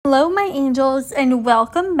Hello, my angels, and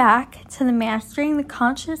welcome back to the Mastering the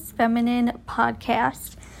Conscious Feminine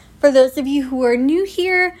podcast. For those of you who are new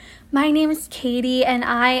here, my name is Katie, and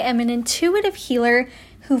I am an intuitive healer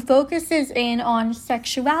who focuses in on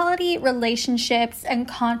sexuality, relationships, and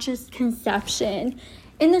conscious conception.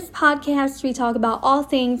 In this podcast, we talk about all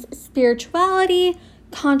things spirituality,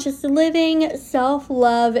 conscious living,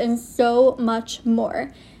 self-love, and so much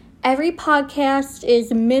more. Every podcast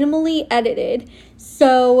is minimally edited,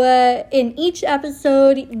 so in each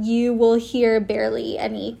episode, you will hear barely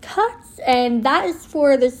any cuts, and that is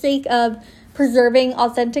for the sake of preserving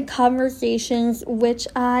authentic conversations, which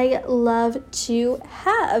I love to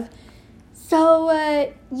have.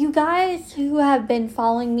 So you guys who have been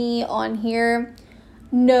following me on here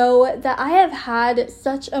know that I have had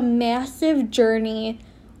such a massive journey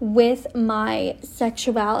with my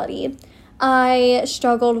sexuality. I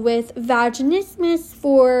struggled with vaginismus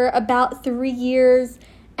for about 3 years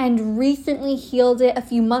and recently healed it a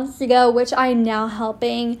few months ago, which I am now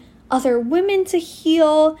helping other women to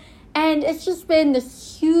heal. And it's just been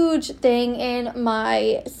this huge thing in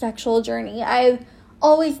my sexual journey. I've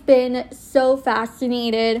always been so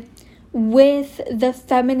fascinated with the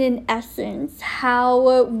feminine essence,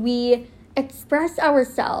 how we express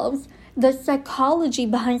ourselves, the psychology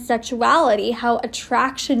behind sexuality, how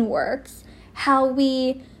attraction works, how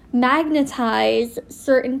we magnetize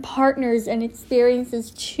certain partners and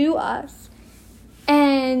experiences to us.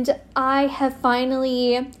 And I have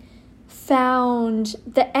finally found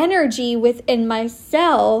the energy within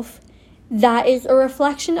myself that is a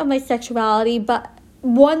reflection of my sexuality, but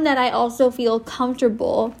one that I also feel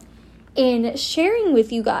comfortable in sharing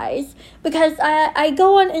with you guys, because I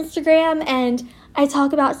go on Instagram and I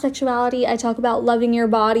talk about sexuality, I talk about loving your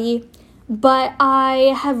body, but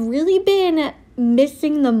I have really been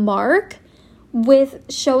missing the mark with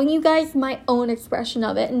showing you guys my own expression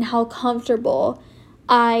of it and how comfortable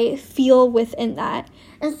I feel within that.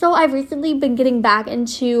 And so I've recently been getting back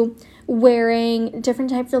into wearing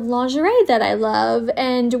different types of lingerie that I love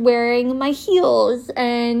and wearing my heels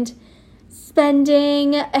and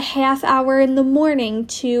spending a half hour in the morning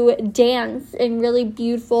to dance in really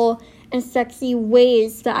beautiful and sexy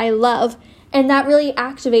ways that I love. And that really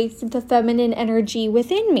activates the feminine energy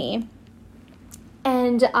within me.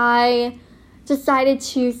 And I decided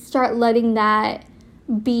to start letting that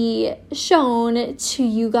be shown to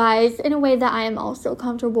you guys in a way that I am also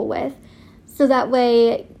comfortable with. So that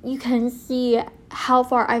way you can see how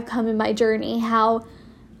far I've come in my journey, how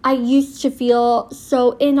I used to feel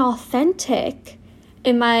so inauthentic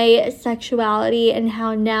in my sexuality, and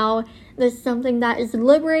how now there's something that is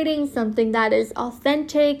liberating, something that is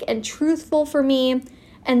authentic and truthful for me,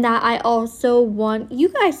 and that I also want you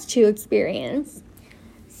guys to experience.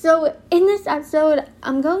 So in this episode,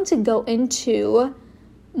 I'm going to go into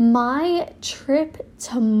my trip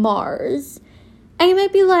to Mars. And you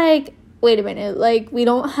might be like, wait a minute, like, we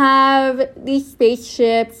don't have these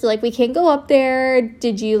spaceships, like, we can't go up there.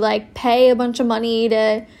 Did you, like, pay a bunch of money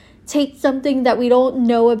to take something that we don't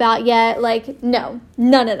know about yet? Like, no,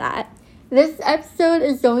 none of that. This episode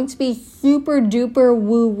is going to be super duper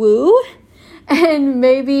woo-woo and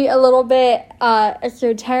maybe a little bit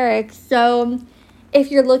esoteric. So if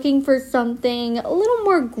you're looking for something a little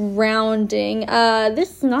more grounding,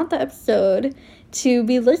 this is not the episode to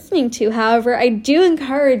be listening to. However, I do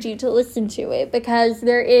encourage you to listen to it because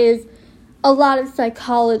there is a lot of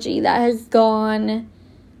psychology that has gone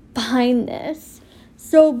behind this.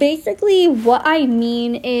 So basically what I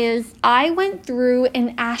mean is I went through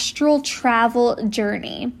an astral travel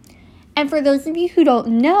journey. And for those of you who don't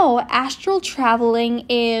know, astral traveling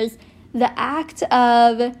is the act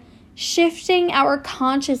of shifting our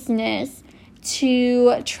consciousness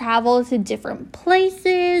to travel to different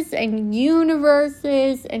places and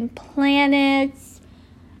universes and planets.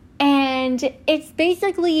 And it's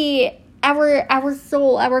basically our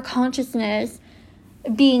soul, our consciousness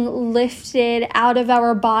being lifted out of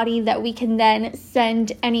our body that we can then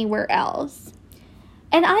send anywhere else.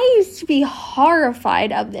 And I used to be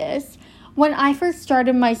horrified of this. When I first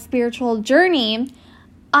started my spiritual journey,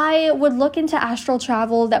 I would look into astral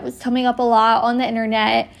travel that was coming up a lot on the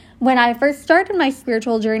internet. When I first started my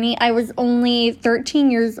spiritual journey, I was only 13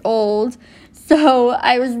 years old, so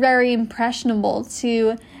I was very impressionable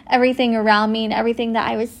to everything around me and everything that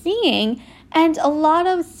I was seeing. And a lot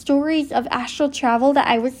of stories of astral travel that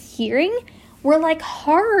I was hearing were like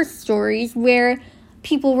horror stories where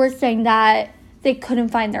people were saying that they couldn't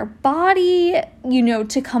find their body,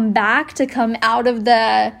 to come back, to come out of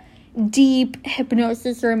the deep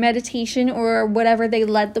hypnosis or meditation or whatever they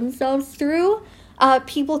led themselves through.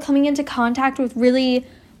 People coming into contact with really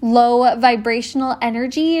low vibrational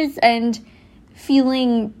energies and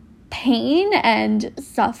feeling pain and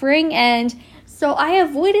suffering. And so I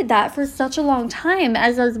avoided that for such a long time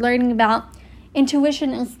as I was learning about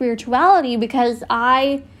intuition and spirituality, because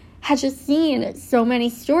I had just seen so many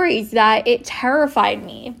stories that it terrified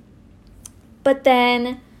me. But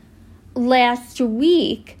then last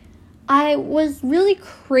week, I was really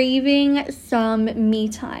craving some me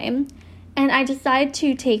time, and I decided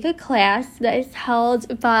to take a class that is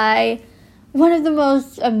held by one of the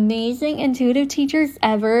most amazing intuitive teachers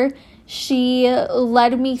ever. She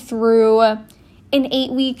led me through an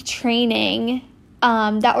 8-week training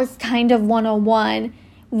that was kind of 101,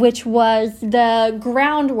 which was the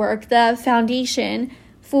groundwork, the foundation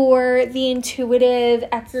for the intuitive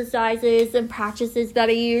exercises and practices that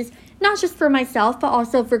I use, not just for myself, but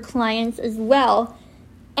also for clients as well.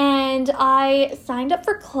 And I signed up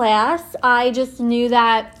for class. I just knew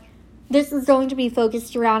that this was going to be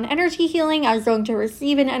focused around energy healing. I was going to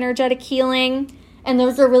receive an energetic healing, and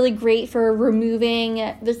those are really great for removing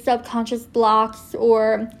the subconscious blocks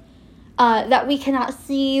or that we cannot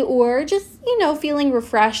see, or just, feeling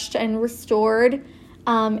refreshed and restored,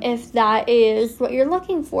 if that is what you're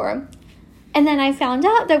looking for. And then I found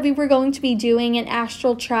out that we were going to be doing an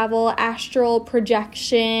astral travel, astral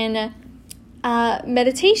projection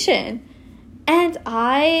meditation. And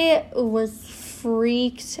I was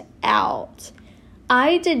freaked out.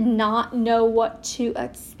 I did not know what to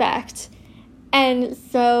expect. And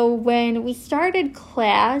so when we started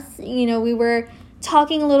class, we were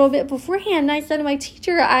talking a little bit beforehand, and I said to my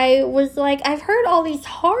teacher, I was like, I've heard all these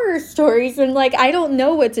horror stories, and I don't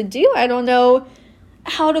know what to do. I don't know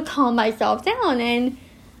how to calm myself down. And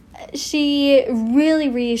she really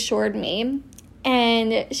reassured me,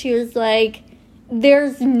 and she was like,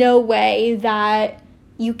 there's no way that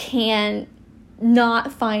you can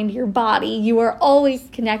not find your body. You are always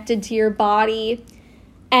connected to your body.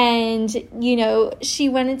 And she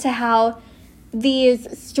went into how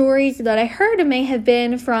these stories that I heard may have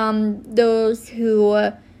been from those who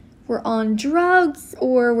were on drugs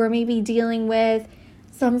or were maybe dealing with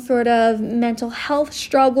some sort of mental health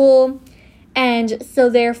struggle. And so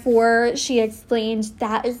therefore, she explained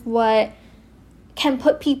that is what can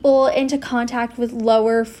put people into contact with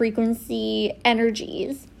lower frequency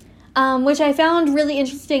energies, which I found really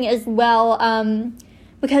interesting as well,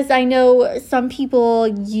 because I know some people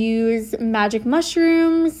use magic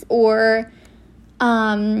mushrooms or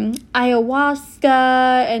ayahuasca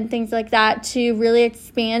and things like that to really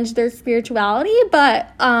expand their spirituality.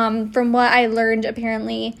 But from what I learned,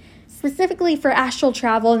 apparently, specifically for astral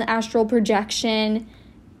travel and astral projection,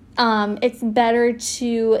 it's better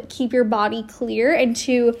to keep your body clear and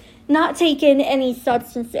to not take in any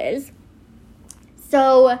substances.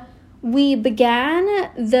 So we began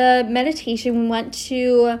the meditation. We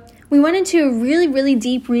went into a really, really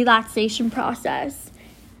deep relaxation process.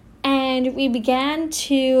 And we began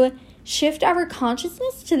to shift our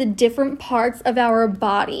consciousness to the different parts of our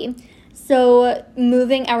body. So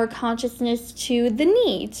moving our consciousness to the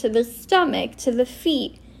knee, to the stomach, to the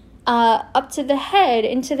feet, up to the head,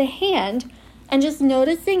 into the hand, and just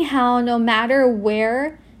noticing how no matter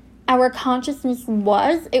where our consciousness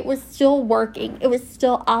was, it was still working. It was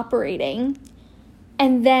still operating.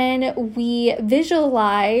 And then we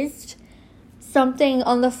visualized something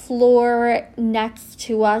on the floor next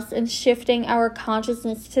to us and shifting our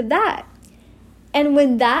consciousness to that. And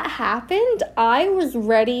when that happened, I was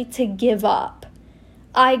ready to give up.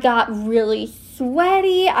 I got really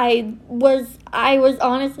sweaty. I was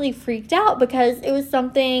honestly freaked out because it was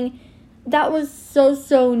something that was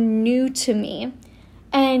so new to me.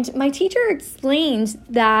 And my teacher explained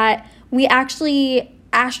that we actually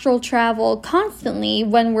astral travel constantly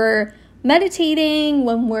when we're meditating,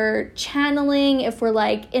 when we're channeling, if we're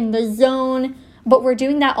in the zone, but we're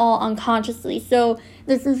doing that all unconsciously. So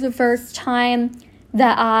this is the first time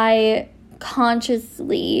that I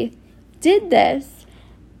consciously did this.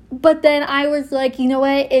 But then I was like, you know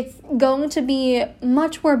what? It's going to be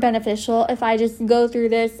much more beneficial if I just go through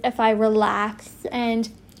this, if I relax and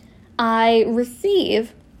I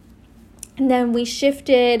receive. And then we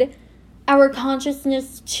shifted our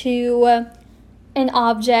consciousness to an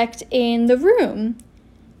object in the room.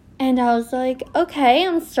 And I was like, okay,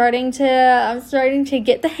 I'm starting to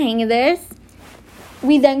get the hang of this.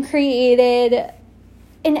 We then created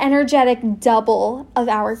an energetic double of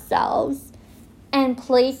ourselves and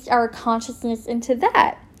placed our consciousness into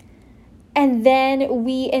that. And then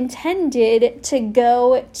we intended to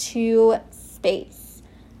go to space.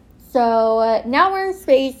 So now we're in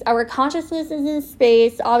space. Our consciousness is in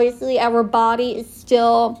space. Obviously, our body is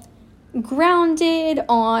still grounded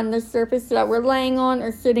on the surface that we're laying on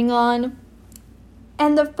or sitting on.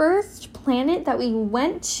 And the first planet that we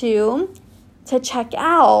went to check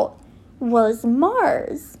out was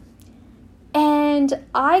Mars. And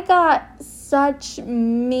I got such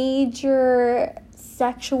major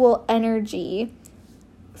sexual energy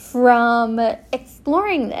from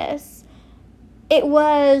exploring this. It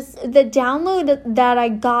was, the download that I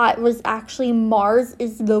got was actually Mars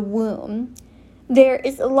is the womb. There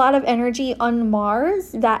is a lot of energy on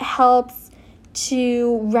Mars that helps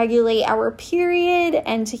to regulate our period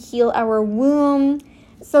and to heal our womb.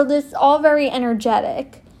 So this is all very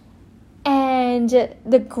energetic. And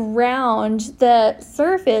the ground, the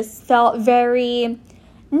surface felt very,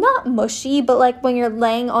 not mushy, but like when you're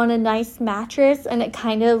laying on a nice mattress and it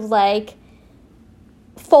kind of like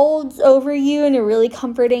folds over you in a really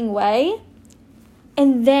comforting way.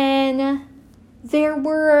 And then there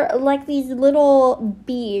were like these little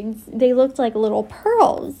beads. They looked like little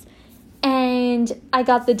pearls. And I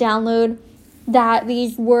got the download that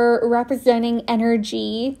these were representing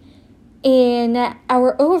energy in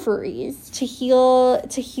our ovaries to heal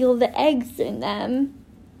the eggs in them.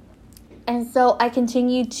 And so I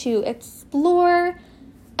continued to explore,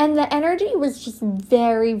 and the energy was just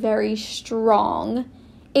very, very strong.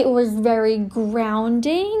 It was very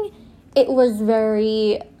grounding. It was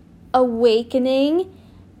very awakening,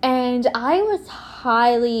 and I was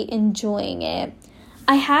highly enjoying it.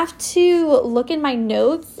 I have to look in my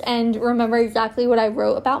notes and remember exactly what I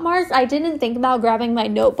wrote about Mars. I didn't think about grabbing my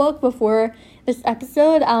notebook before this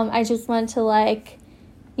episode. I just wanted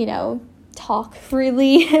to talk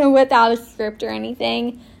freely without a script or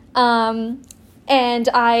anything. And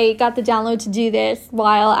I got the download to do this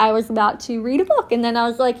while I was about to read a book. And then I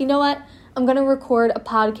was like, you know what? I'm going to record a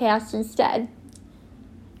podcast instead.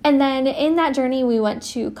 And then in that journey, we went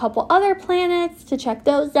to a couple other planets to check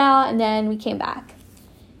those out. And then we came back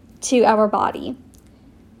to our body.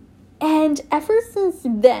 And ever since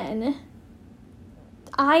then,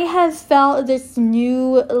 I have felt this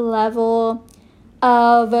new level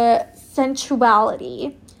of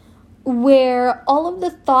sensuality, where all of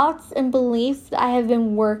the thoughts and beliefs that I have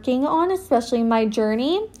been working on, especially my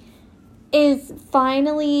journey, is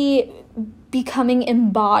finally becoming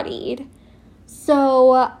embodied.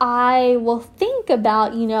 So I will think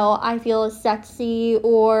about, I feel sexy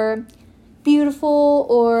or beautiful,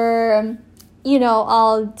 or,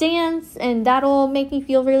 I'll dance and that'll make me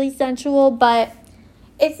feel really sensual. But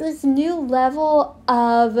it's this new level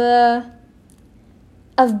of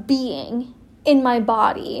being in my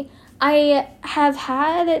body. I have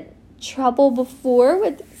had trouble before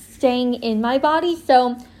with staying in my body.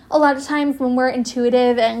 So a lot of times when we're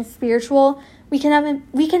intuitive and spiritual, we can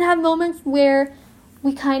have moments where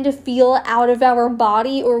we kind of feel out of our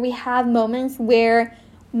body, or we have moments where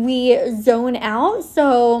we zone out.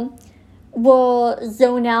 So we'll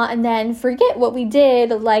zone out and then forget what we did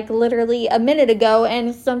like literally a minute ago.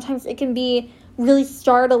 And sometimes it can be really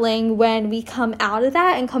startling when we come out of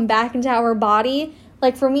that and come back into our body.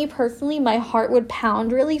 Like for me personally, my heart would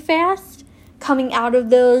pound really fast coming out of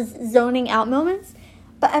those zoning out moments.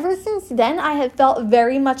 But ever since then, I have felt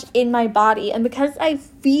very much in my body. And because I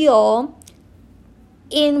feel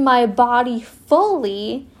in my body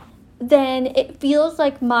fully, then it feels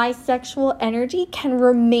like my sexual energy can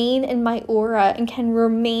remain in my aura and can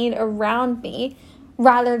remain around me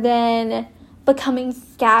rather than becoming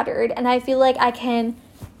scattered. And I feel like I can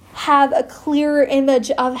have a clearer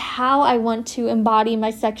image of how I want to embody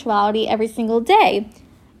my sexuality every single day.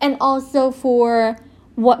 And also for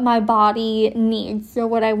what my body needs. So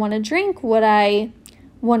what I want to drink, what I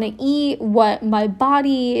want to eat, what my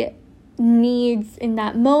body needs in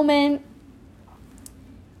that moment.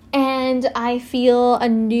 And I feel a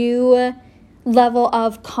new level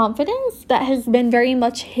of confidence that has been very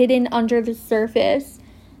much hidden under the surface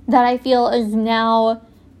that I feel is now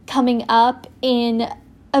coming up in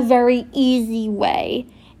a very easy way.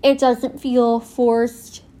 It doesn't feel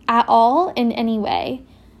forced at all in any way.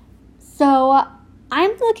 So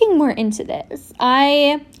I'm looking more into this.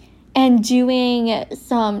 I am doing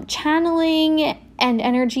some channeling and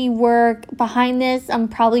energy work behind this. I am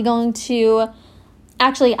definitely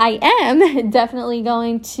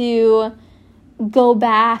going to go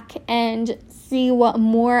back and see what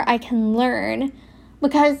more I can learn,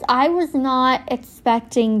 because I was not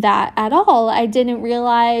expecting that at all. I didn't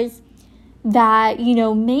realize that,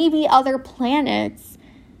 maybe other planets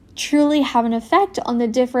truly have an effect on the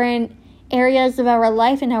different areas of our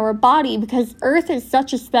life and our body, because Earth is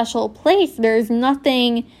such a special place. There is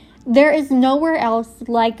nowhere else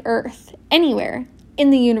like Earth anywhere in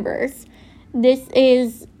the universe. This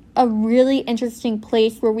is a really interesting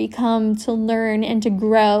place where we come to learn and to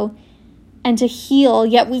grow and to heal,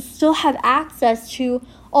 yet we still have access to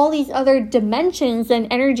all these other dimensions and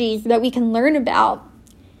energies that we can learn about.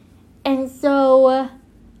 And so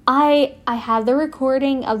I have the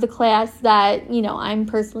recording of the class that, I'm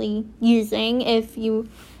personally using. If you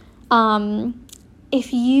are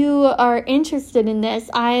interested in this,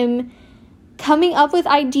 I'm coming up with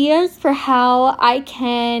ideas for how I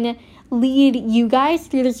can lead you guys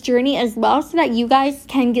through this journey as well, so that you guys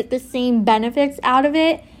can get the same benefits out of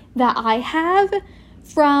it that I have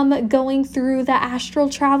from going through the astral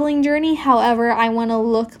traveling journey. However, I want to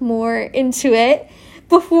look more into it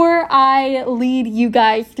before I lead you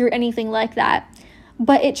guys through anything like that.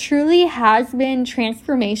 But it truly has been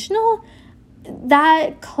transformational.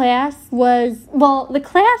 The class was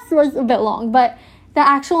a bit long, but the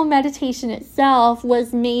actual meditation itself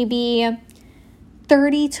was maybe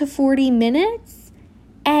 30 to 40 minutes.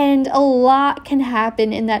 And a lot can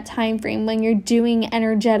happen in that time frame when you're doing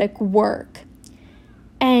energetic work.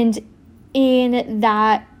 And in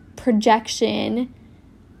that projection,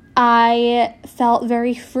 I felt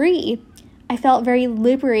very free. I felt very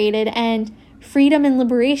liberated, and freedom and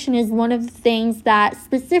liberation is one of the things that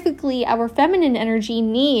specifically our feminine energy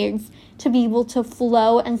needs to be able to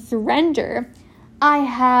flow and surrender. I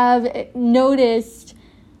have noticed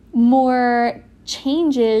more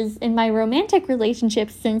changes in my romantic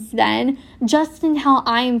relationships since then, just in how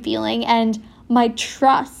I'm feeling and my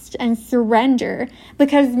trust and surrender,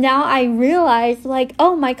 because now I realize,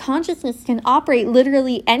 my consciousness can operate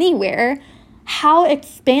literally anywhere. How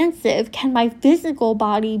expansive can my physical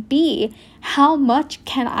body be? How much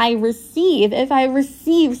can I receive? If I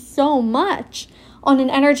receive so much on an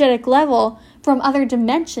energetic level from other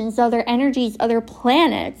dimensions, other energies, other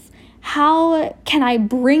planets, how can I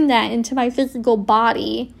bring that into my physical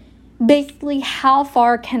body? Basically, how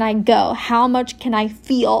far can I go? How much can I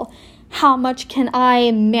feel? How much can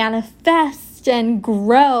I manifest and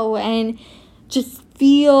grow and just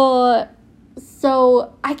feel?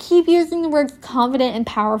 So I keep using the words confident and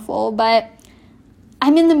powerful, but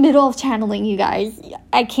I'm in the middle of channeling, you guys.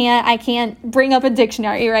 I can't bring up a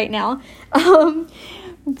dictionary right now.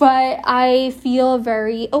 But I feel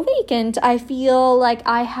very awakened. I feel like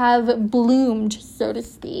I have bloomed, so to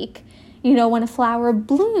speak. When a flower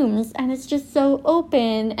blooms and it's just so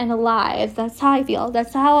open and alive. That's how I feel.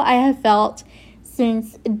 That's how I have felt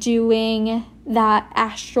since doing that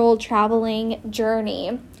astral traveling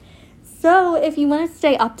journey. So if you want to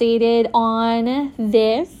stay updated on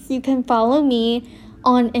this, you can follow me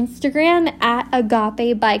on Instagram at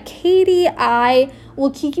Agape by Katie. I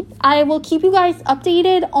will keep you guys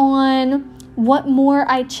updated on what more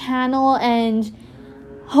I channel, and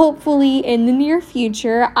hopefully in the near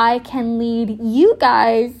future I can lead you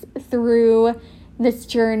guys through this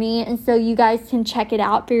journey, and so you guys can check it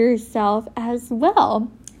out for yourself as well.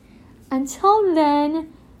 Until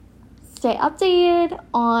then, stay updated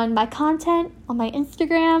on my content on my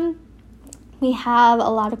Instagram. We have a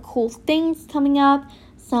lot of cool things coming up,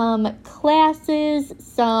 some classes,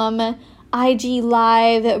 some IG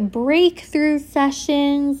Live breakthrough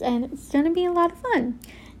sessions, and it's going to be a lot of fun.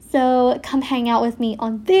 So come hang out with me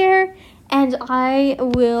on there, and I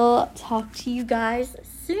will talk to you guys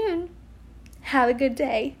soon. Have a good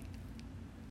day.